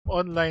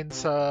online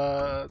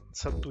sa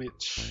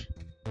Twitch.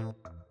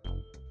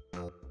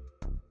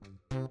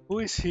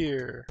 Who is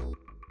here?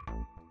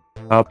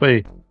 Apa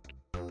eh.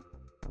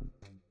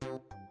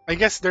 I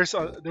guess there's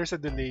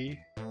a delay.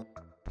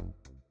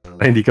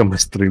 Ay, hindi ka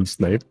ma-stream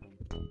snipe.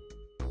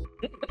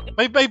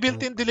 May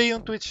built-in delay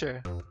yung Twitch eh.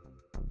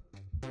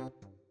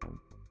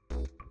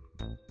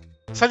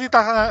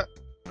 Salita ka nga.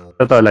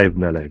 Totoo, live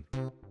na live.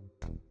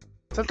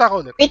 Salita ka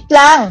ulit. Wait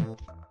lang.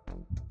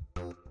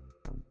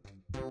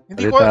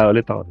 Hindi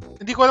Ulit ako.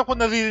 Hindi ko alam kung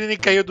naririnig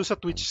kayo doon sa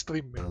Twitch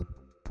stream eh.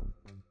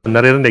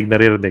 Naririnig.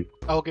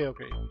 Okay.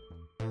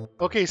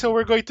 Okay, so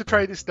we're going to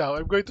try this now.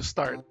 I'm going to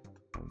start.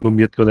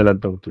 Mumute ko na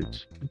lang tong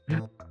Twitch.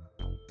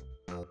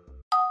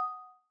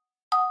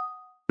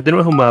 Pwede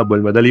naman humabol.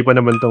 Madali pa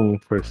naman tong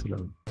first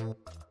round.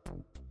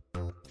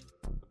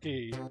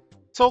 Okay.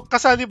 So,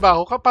 kasali ba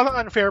ako? Parang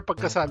unfair pag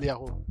kasali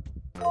ako.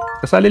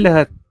 Kasali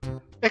lahat.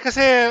 Eh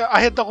kasi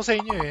ahead ako sa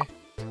inyo eh.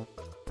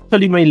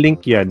 Actually, may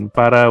link yan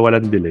para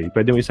walang delay.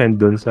 Pwede mo i-send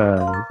doon sa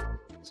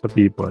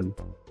people.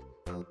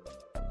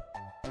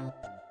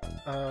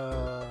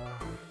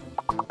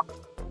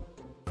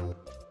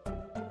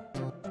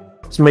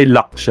 Tapos may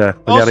lock siya.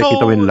 Kunyari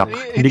kita mo yung lock.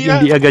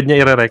 Hindi agad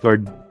niya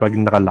i-record pag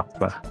naka-lock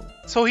pa.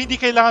 So, hindi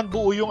kailangan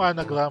buo yung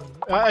anagram.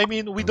 I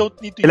mean, we don't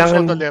need to use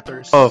all the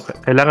letters. Oh,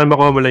 kailangan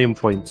makuha mo lang yung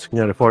points.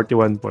 Kunyari,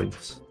 41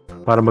 points.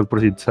 Para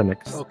mag-proceed sa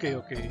next. Okay.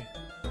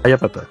 Kaya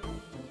pa to.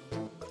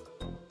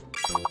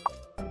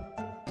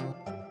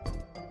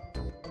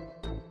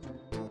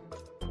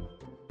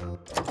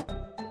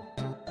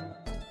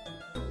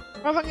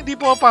 Parang hindi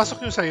pumapasok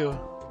yung sa'yo.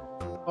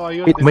 Oh,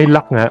 ayun. May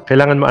lock nga.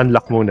 Kailangan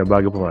ma-unlock muna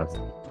bago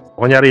pumasok.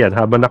 Kunyari yan,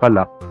 habang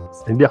naka-lock,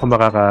 hindi ako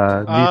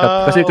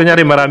kasi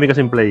kunyari marami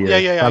kasing player.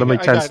 Yeah, para may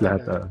chance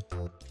lahat.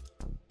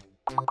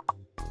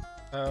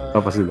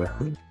 Papa sila.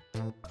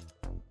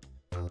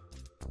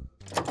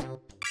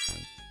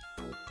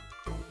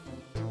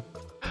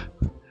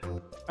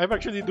 I'm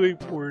actually doing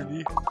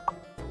poorly.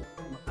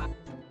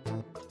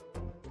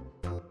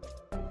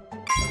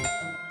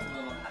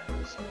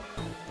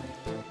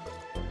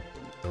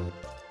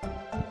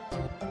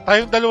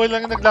 Tayong dalawa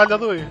lang yung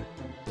naglalaro eh.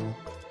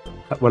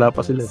 Wala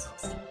pa sila.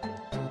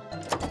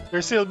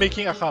 They're still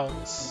making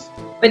accounts.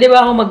 Pwede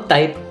ba ako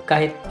mag-type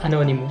kahit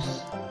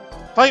anonymous?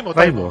 Try mo.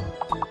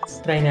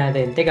 Try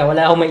natin. Teka,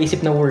 wala akong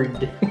maisip na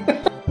word.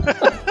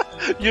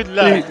 Yun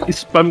lang.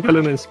 Spam ka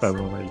lang ng spam.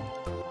 Okay.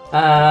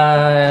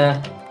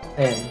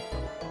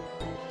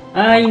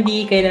 Ayan.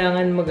 Hindi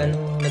kailangan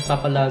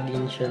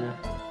nagpapalogin siya.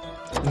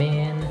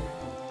 Man.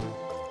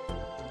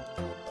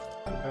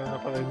 Ano na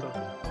pala ito?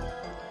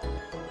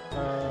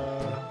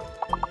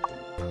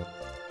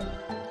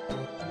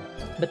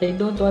 But I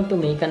don't want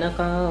to make an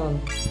account.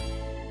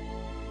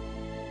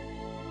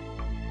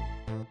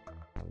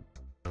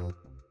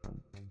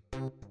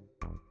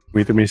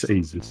 Wait a minute,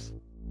 Asus.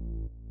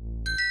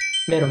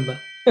 Meron ba?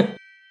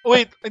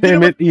 Wait,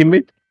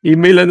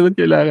 email na naman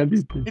kailangan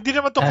dito. Hindi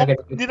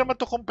naman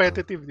to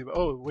competitive, di ba?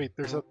 Oh, wait,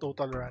 there's a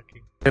total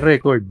ranking. The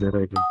record.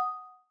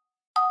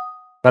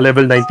 Sa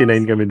level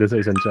 99 kami doon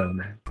sa isang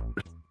channel.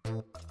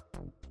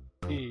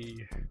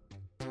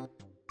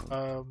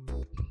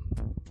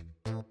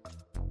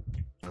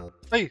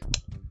 Okay.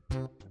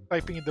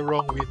 Typing in the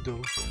wrong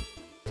window.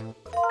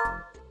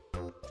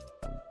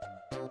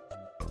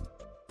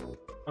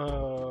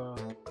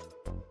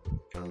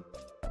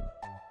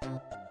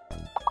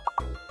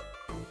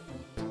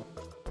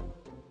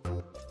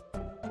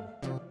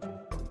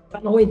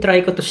 Paano ko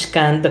i-try ko to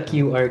scan the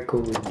QR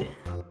code?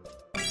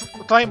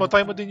 Try mo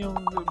din yung,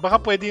 baka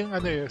pwede yung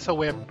sa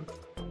web.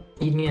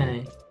 Yun nga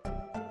eh.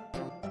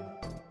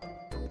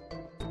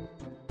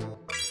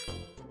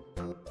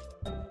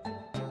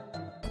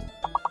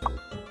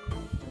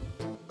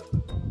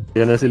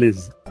 Yan na si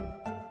Liz.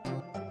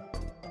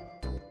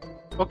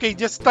 Okay,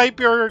 just type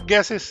your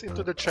guesses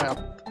into the chat.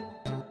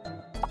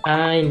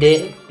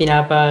 Hindi.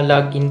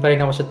 Pinapa-login pa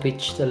rin ako sa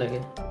Twitch talaga.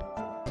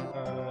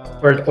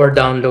 Or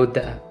download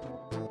the app.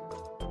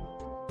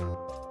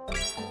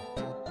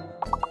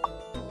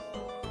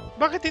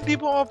 Bakit hindi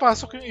mo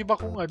mapasok yung iba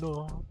kong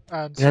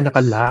answers? Yan,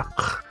 naka-lock.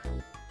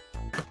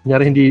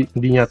 Kunyari hindi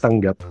niya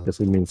tanggap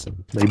kasi minsan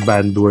may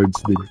banned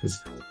words din.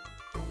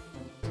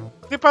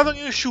 Hindi, parang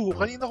yung shoe.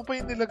 Kanina ko pa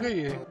yung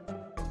nilagay eh.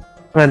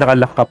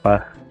 Naka-lock ka pa.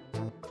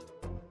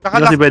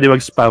 Kasi pwede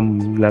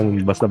mag-spam lang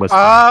basta-basta.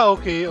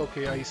 Okay.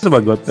 I see.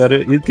 Sumagot.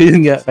 Pero yun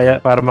nga,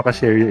 kaya para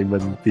makashare yung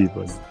ibang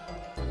people.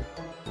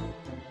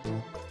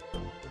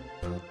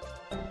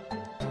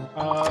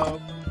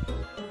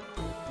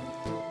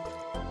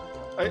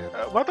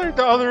 What are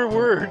the other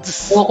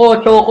words?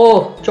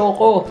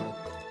 Choco.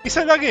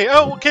 Isa lang eh.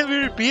 Oh, can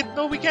we repeat?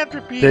 No, we can't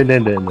repeat.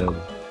 Hindi.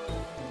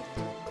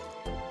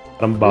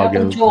 Parang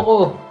bagal. Wala kang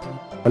choco.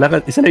 Wala ka,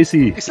 isa lang yung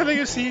C. Isa lang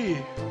yung C.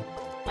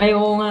 Ay,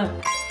 oo nga.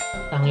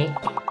 Tangi.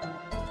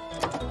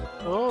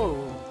 Oh.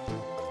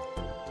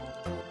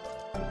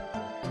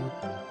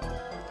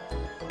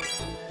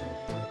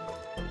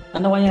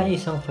 Ano kaya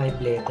isang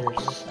 5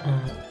 letters?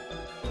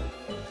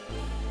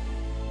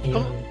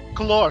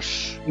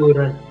 Cloche.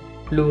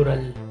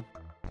 Plural.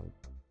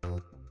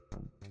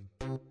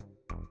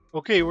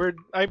 Okay,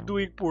 I'm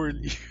doing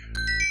poorly.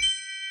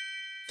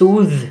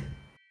 Soothe.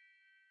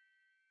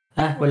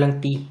 Walang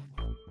T.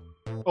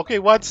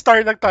 Okay, 1 star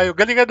lang tayo.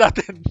 Galingan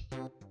natin.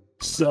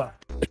 Sa.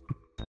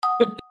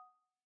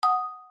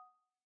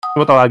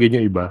 Matawagin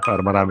yung iba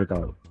para marami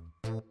tao.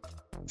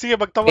 Sige,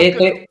 magtawag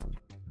ka.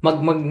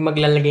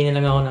 Maglalagay na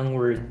lang ako ng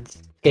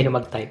words. Kayo na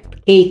mag-type.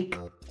 Cake.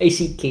 I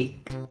see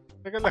cake.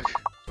 Teka lang.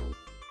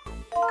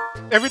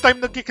 Every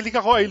time nagkiklik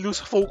ako, I lose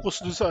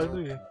focus dun sa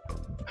ano eh.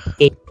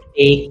 Cake.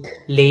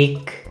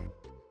 Lake.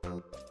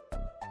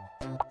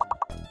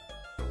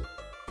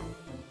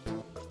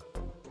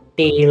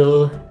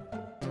 Tail.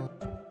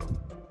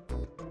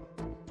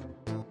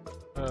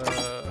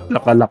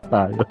 Nakalak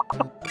tayo.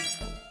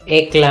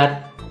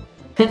 Eklat.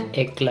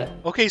 Eklat.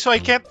 Okay, so I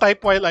can't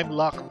type while I'm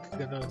locked.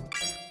 Ganun.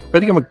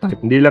 Pwede ka mag-type.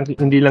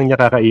 Hindi lang niya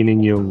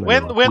kakainin yung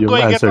When yung do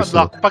I get answers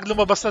unlocked? Pag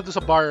lumabas na doon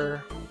sa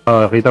bar.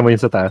 Kita mo yun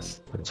sa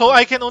taas. So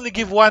I can only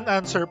give 1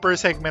 answer per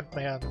segment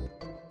na yan.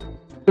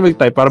 Pwede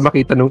mag-type para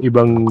makita nung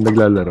ibang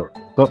naglalaro.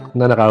 So,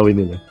 nanakawin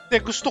nila.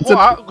 Gusto ko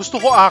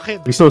akin.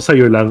 Gusto mo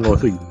sa'yo lang. O,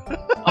 sige.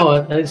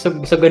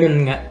 So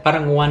ganun nga.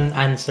 Parang 1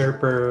 answer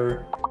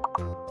per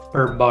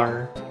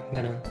bar.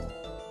 Ganun.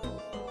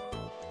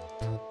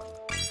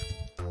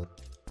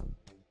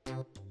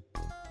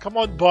 Come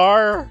on,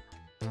 bar.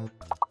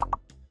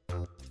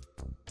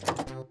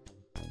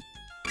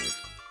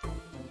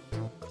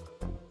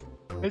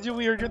 Medyo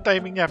weird yung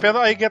timing niya.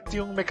 Pero I get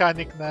yung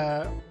mechanic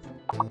na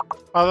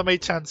para may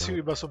chance yung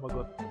iba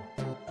sumagot.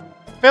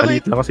 Pero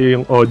Palit lang kasi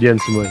yung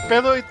audience mo.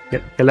 Pero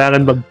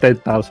kailangan mag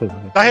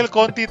 10,000. Dahil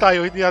konti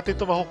tayo, hindi natin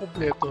ito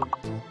makukumpleto.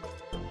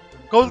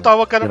 Cole,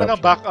 tawag ka naman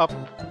ng backup.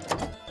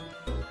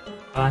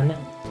 Ano?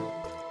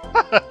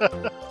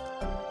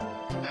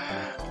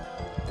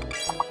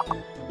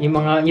 yung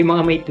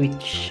mga may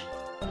Twitch.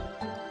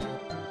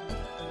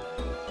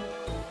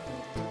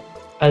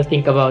 I'll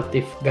think about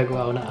if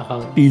gagawa ako ng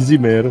account. Easy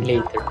meron.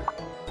 Later.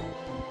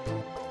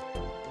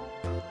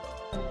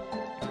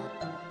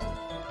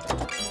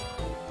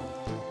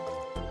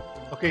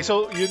 Okay,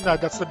 so yun na.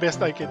 That's the best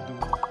I can do.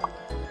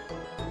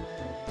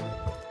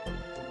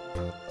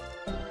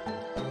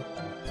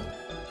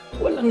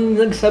 Walang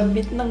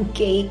nag-submit ng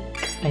cake.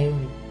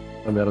 Ayun.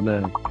 Meron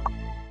na.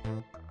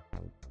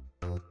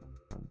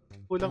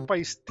 Kulang pa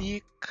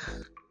stick.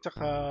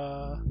 Tsaka...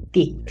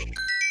 Tick.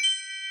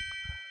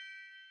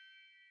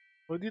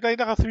 Hindi tayo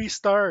naka 3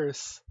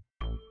 stars.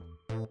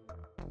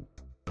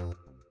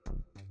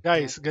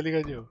 Guys,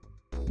 galingan nyo.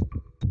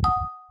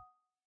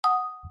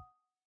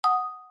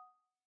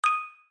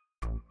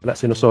 Wala,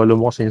 sinusolo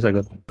mo kasi yung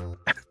sagot.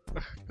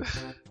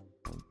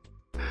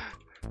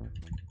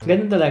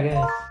 Ganun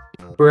talaga.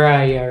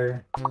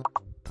 Briar.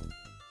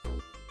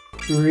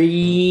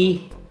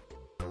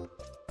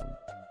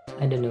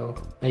 I don't know.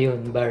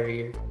 Ayun,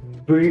 barrier.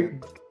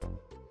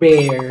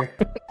 Bear.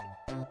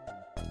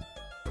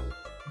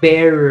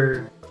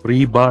 Bearer.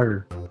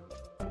 Rebar.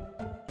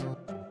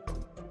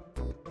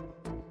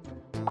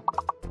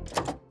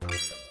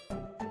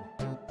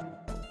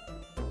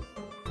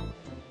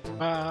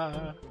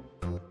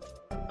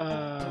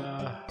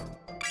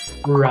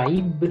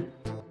 Ribe.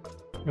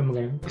 Ano mo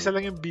ganun? Isa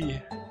lang yung B.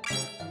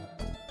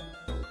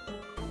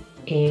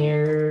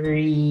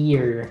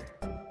 Area.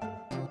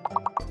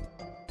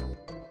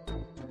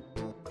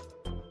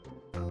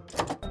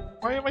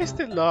 Why am I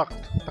still locked?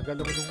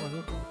 Tagal naman yung ano.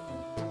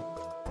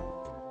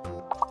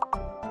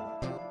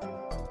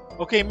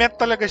 Okay, meant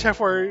talaga siya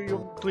for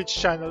yung Twitch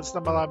channels na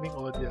maraming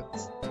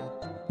audience.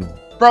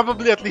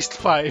 Probably at least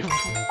 5.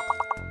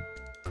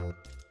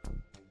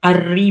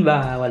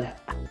 Arriba. Wala.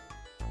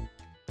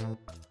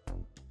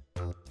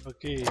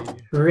 Okay.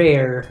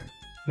 Rare.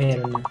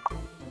 Meron na.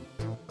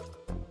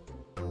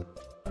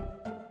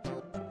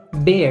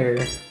 Bear.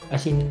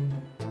 As in...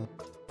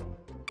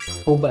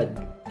 Hubad.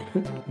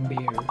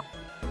 Bear.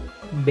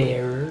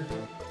 Bear.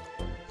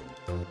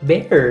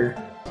 Bear.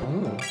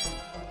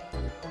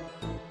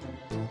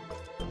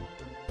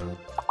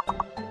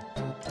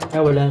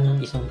 Wala nang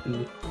isang P.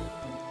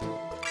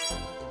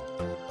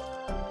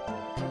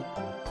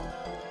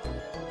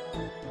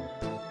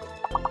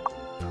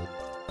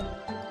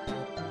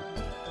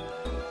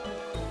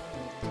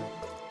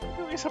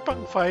 Yung isa pang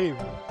 5.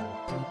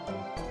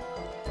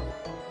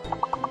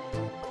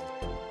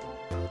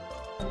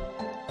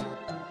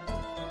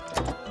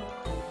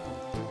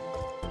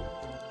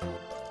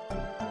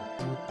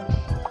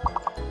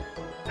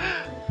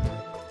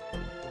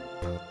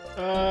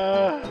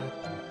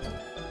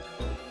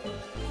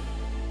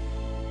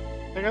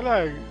 Teka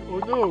lang.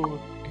 Oh no.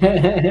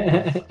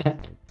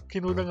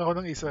 Kinulang ako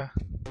ng isa.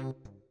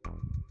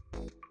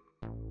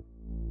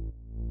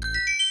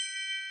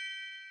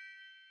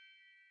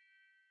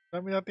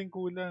 Dami nating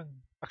kulang.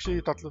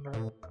 Actually, 3 na.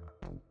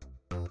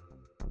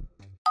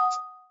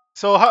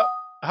 So,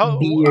 how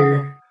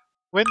Beer.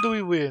 when do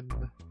we win?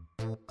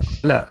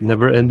 Wala,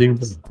 never ending.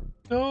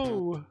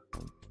 No.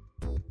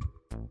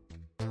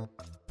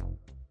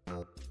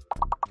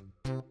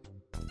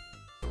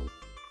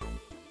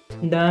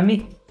 Ang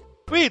dami.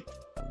 Wait.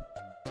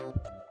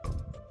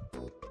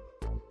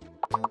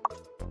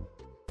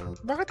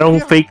 Bakit Yung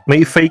hindi ako-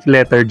 may fake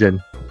letter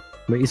dyan.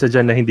 May isa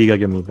dyan na hindi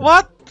gagamitin.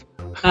 What?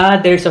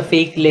 There's a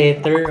fake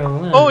letter.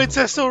 Oh, it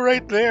says so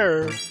right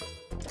there.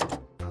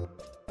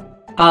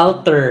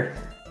 Alter.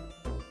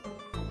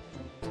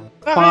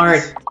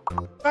 Part.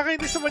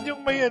 Nakainis naman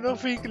yung may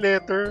fake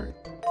letter.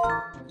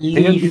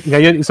 Leaf.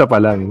 Ngayon isa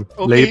pa lang.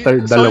 Okay, Later,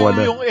 dalawa so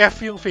na. yung F,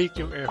 yung fake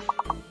yung F.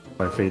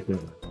 Fake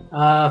yun.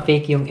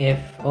 Fake yung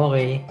F.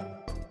 Okay.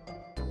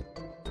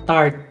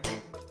 Tart.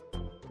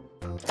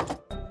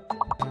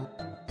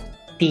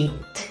 Teat.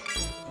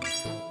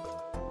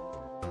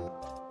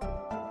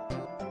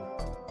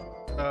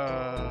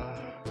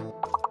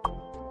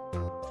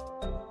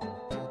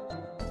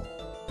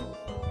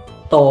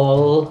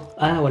 Tall.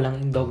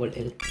 Walang double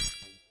L.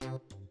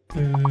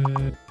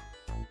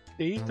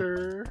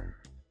 Later.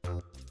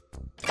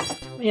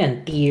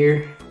 Ayan,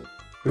 tier.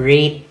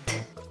 Rate.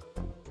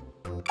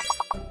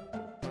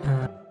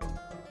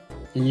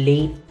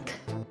 Late.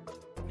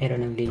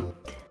 Meron ng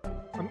late.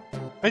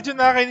 Medyo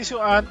nakakainis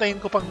yung aantayin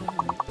ko pang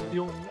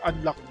yung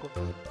unlock ko.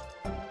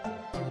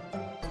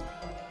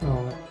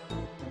 Oo.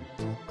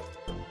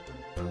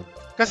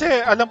 Kasi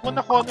alam ko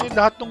na kung ano yung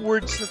lahat ng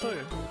words na to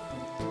eh.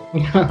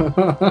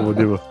 Oo,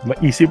 di ba?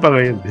 Easy pa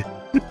ngayon eh.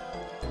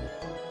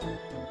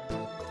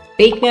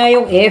 Fake nga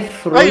yung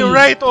F, Roy. Ay, you're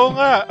right. Oo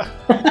nga.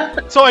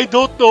 So I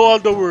don't know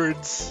all the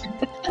words.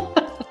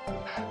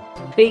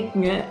 Fake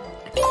nga.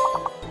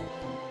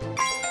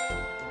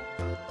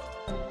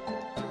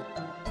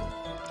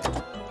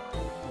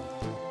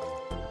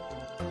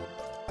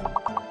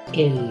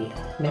 L.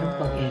 Meron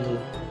pang L.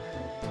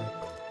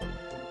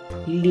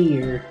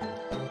 Lear.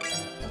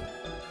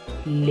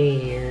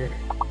 Lair.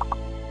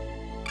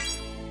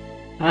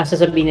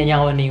 Sasabihin na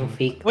niya kung ano yung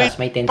fake. Wait, Tapos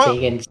may 10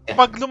 seconds ka.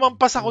 Pag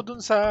lumampas ako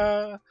dun sa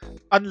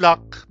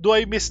unlock, do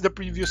I miss the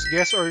previous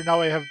guess or now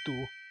I have to?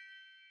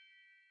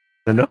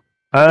 Ano?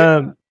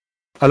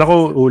 Alam ko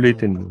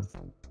ulitin mo.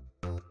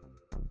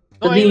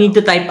 So, do you need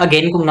to type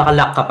again kung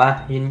nakalock ka pa?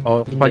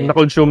 Pag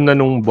na-consume na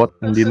nung bot,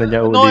 hindi na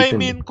niya ulitin. No, I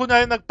mean,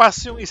 kunwari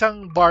nag-pass yung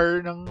isang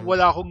bar nang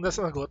wala akong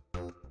nasagot.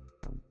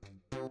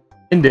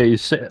 Hindi,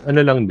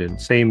 ano lang din.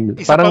 Same.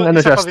 Isa Parang pa- ano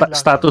isa siya, pa rin lang.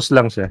 status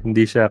lang siya.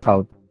 Hindi siya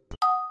count.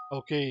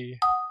 Okay.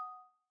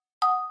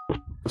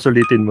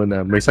 Sulitin mo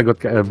na. May sagot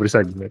ka every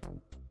segment.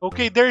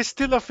 Okay, there's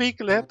still a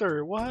fake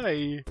letter.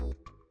 Why?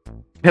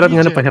 Hirap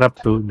nga na Regent. pahirap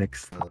to.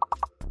 Next.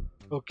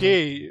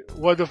 Okay,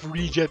 one of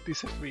Regent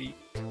is a fake.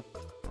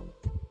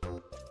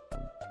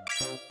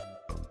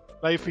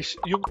 Life is...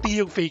 Yung T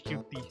yung fake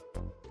yung T.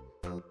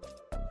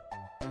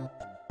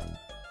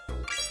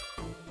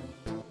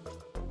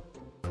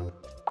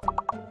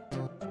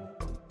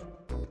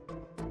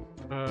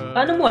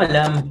 Paano mo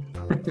alam?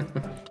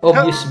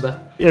 Obvious ba?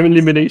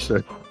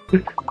 Elimination.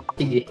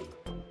 Sige.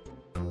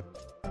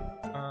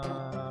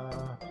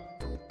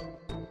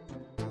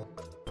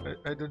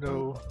 I don't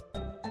know.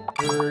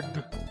 Word.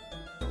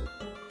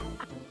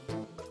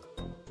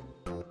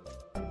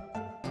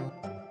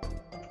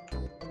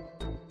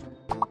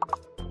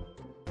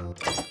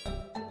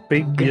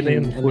 Fake, yun na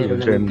yung full Meron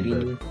ng gender.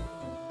 green.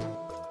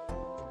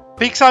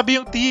 Fake sabi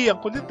yung T. Ang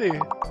kulit eh.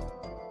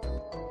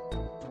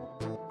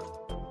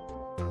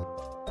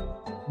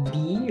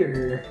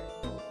 Beer.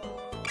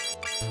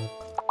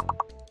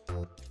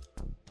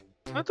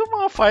 Ano itong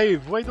mga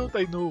 5? Why don't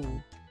I know?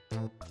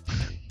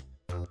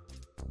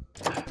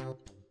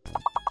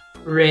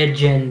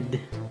 Regend.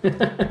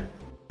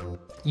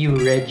 You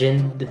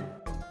legend.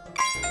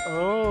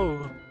 Oh.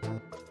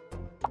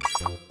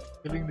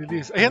 Galing ni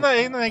Liz. Ayan na.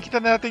 Nakikita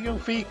natin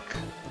yung fake.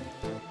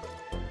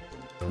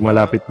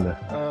 Malapit na.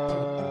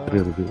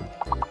 Review.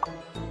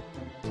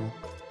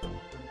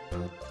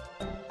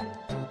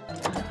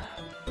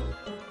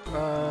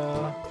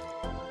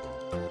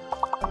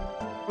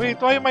 Wait,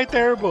 why am I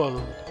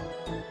terrible?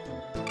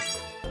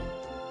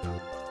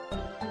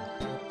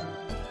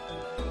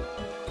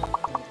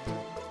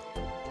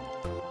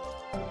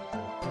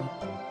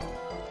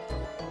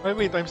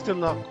 Wait, I'm still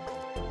locked.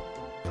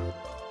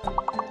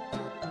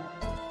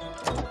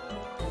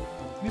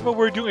 Di ba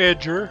word yung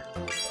edger?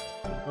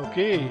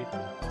 Okay.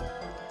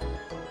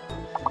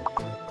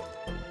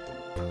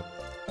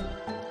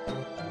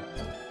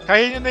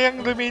 Kaya nyo na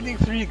yung remaining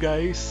 3,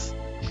 guys.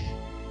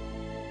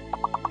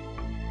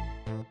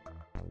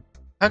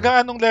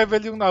 Hanggang anong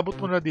level yung naabot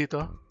mo na dito?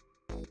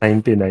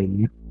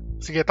 99.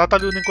 Sige,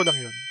 tatalunin ko lang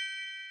yun.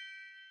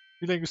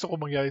 Yun lang yung gusto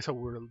ko mangyari sa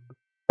world.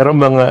 Pero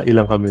mga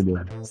ilang kami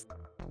doon.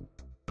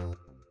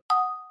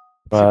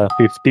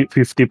 50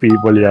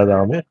 people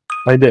yata kami.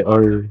 Ay, hindi.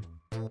 Or...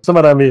 So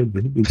marami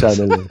yun. Yung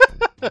channel yun.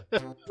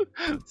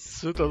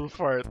 Subtle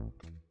fart.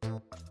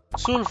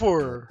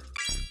 Sulfur.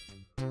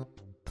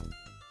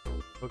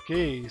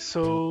 Okay,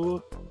 so...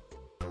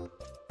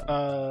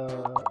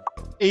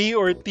 A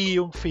or T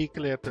yung fake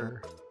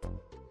letter.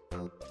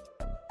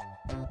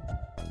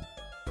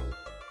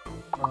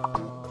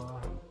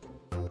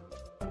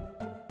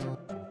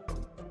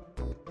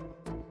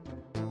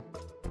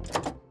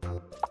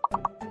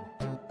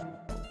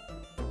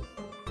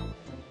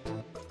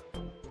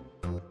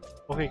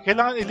 Okay,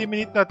 kailangan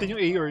eliminate natin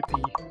yung A or T.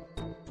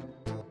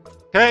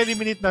 Kaya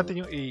eliminate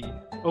natin yung A.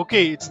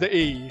 Okay, it's the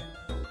A.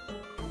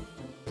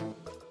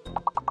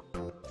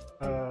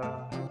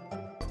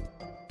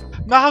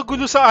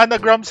 Nakagulo sa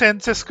anagram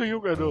senses ko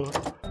yung ano.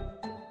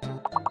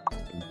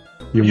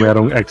 Yung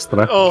merong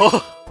extra. Oo.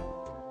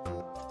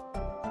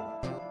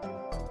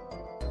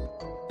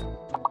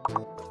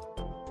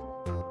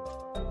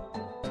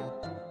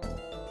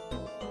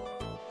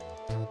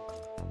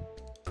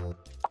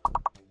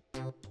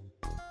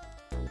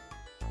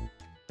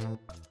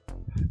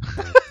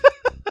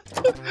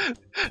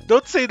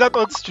 Don't say that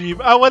on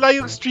stream. Wala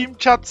yung stream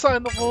chat sa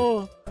ano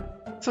ko.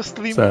 Sa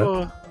stream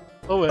ko.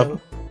 Oh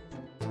well.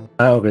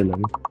 Okay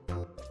lang.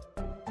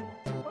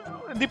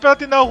 Hindi pa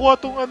natin nakuha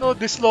tong ano,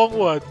 this long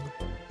one.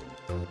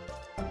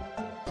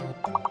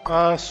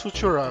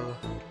 Sutural.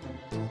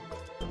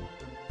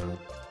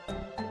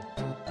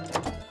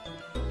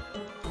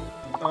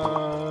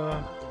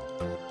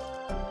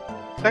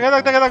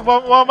 Teka lang,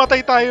 mamamatay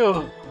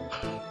tayo.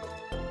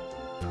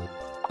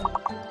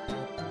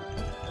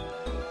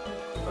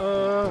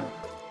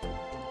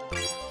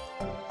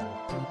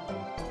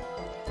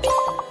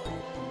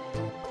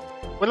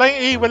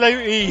 Wala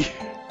yung A.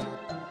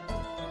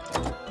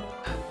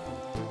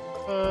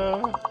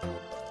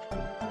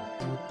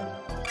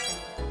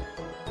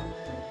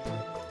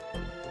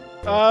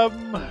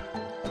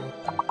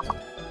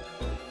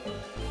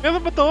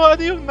 Meron ba to?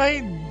 Ano yung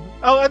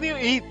 9? Ano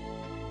yung 8?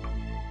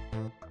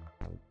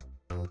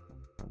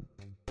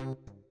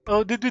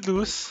 Oh, did we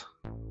lose?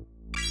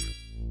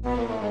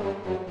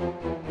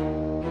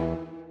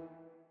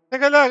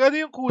 Teka lang, ano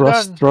yung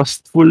kulang?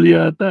 Trustful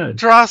yata.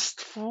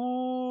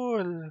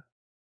 Trustful!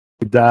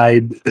 He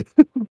died.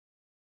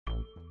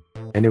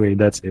 Anyway,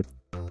 that's it.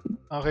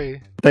 Okay.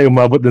 Tayo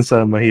umabot dun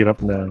sa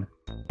mahirap na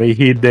may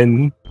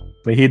hidden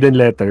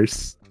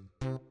letters.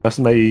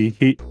 Tapos may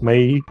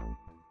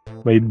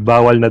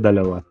bawal na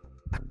dalawa.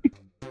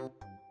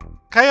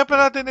 Kaya pa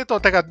natin ito.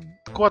 Teka,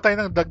 kuha tayo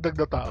ng dagdag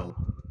na tao.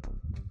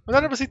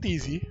 Wala na ba si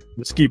TZ?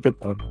 Let's keep it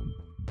on.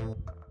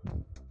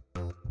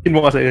 Hindi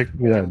mo kasi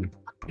yan.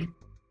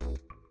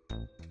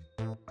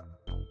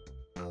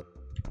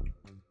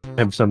 I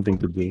have something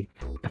to do.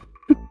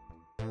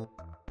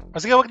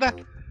 Sige, wag na.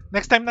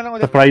 Next time na lang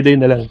ulit. Sa Friday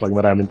na lang pag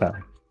maraming tao.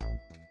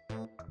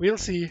 We'll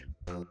see.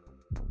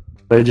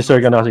 Register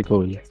ka na kasi,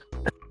 Cole.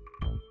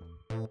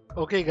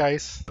 Okay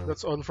guys,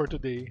 that's all for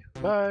today.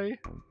 Bye!